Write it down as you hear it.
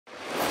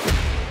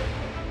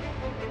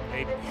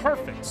A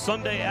perfect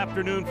Sunday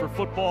afternoon for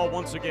football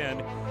once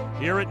again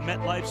here at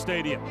MetLife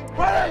Stadium.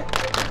 Ready?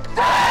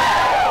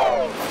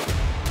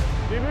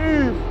 Keep it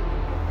easy.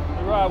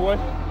 Good ride, boy.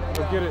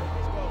 Let's get it.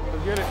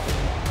 Let's get it.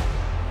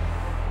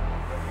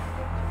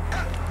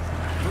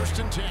 First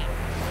and 10.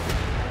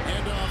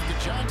 Hand off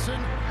to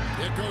Johnson.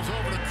 It goes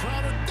over to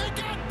Crowder. They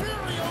got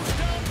Berrios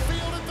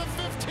downfield at the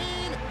 15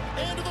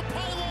 and to the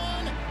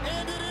pylon,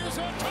 and it is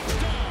a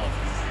touchdown.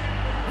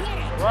 What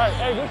a right,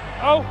 hey, good.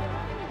 Oh,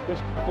 good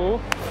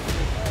fool.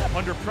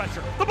 Under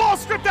pressure, the ball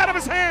stripped out of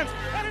his hands,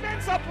 and it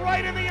ends up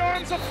right in the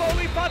arms of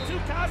Foley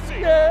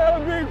Fatukasi. Yeah,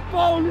 big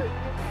Foley.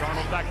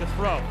 Darnold back to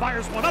throw,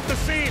 fires one up the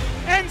seam,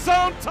 end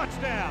zone,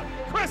 touchdown.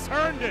 Chris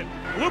Herndon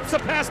loops a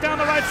pass down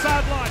the right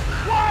sideline,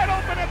 wide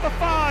open at the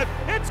 5.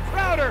 It's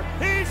Crowder,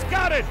 he's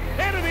got it,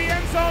 into the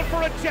end zone for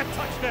a Jet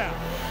touchdown.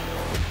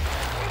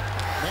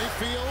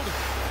 Mayfield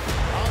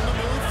on the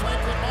move,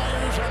 Franklin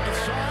Myers on the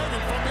side,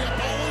 and from the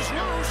ball is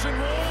loose and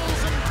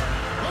rolls, and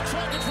looks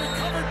like it's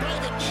recovered by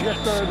the Jets. Yes,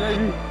 sir,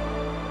 baby.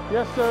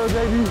 Yes, sir,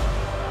 baby.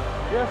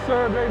 Yes,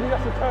 sir, baby.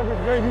 That's the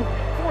coverage, baby.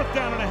 4th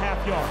down and a half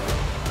yards.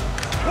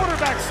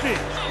 Quarterback sneak.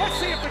 Let's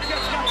see if the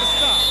Jets got the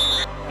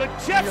stop. The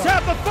Jets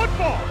have the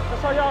football.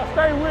 That's how y'all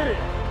stay with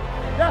it.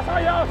 That's how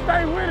y'all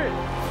stay with it.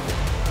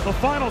 The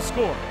final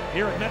score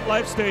here at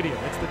MetLife Stadium.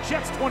 It's the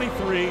Jets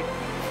 23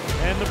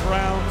 and the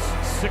Browns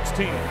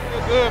 16.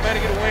 Feel good, man,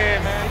 to get a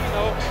win, man. You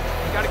know,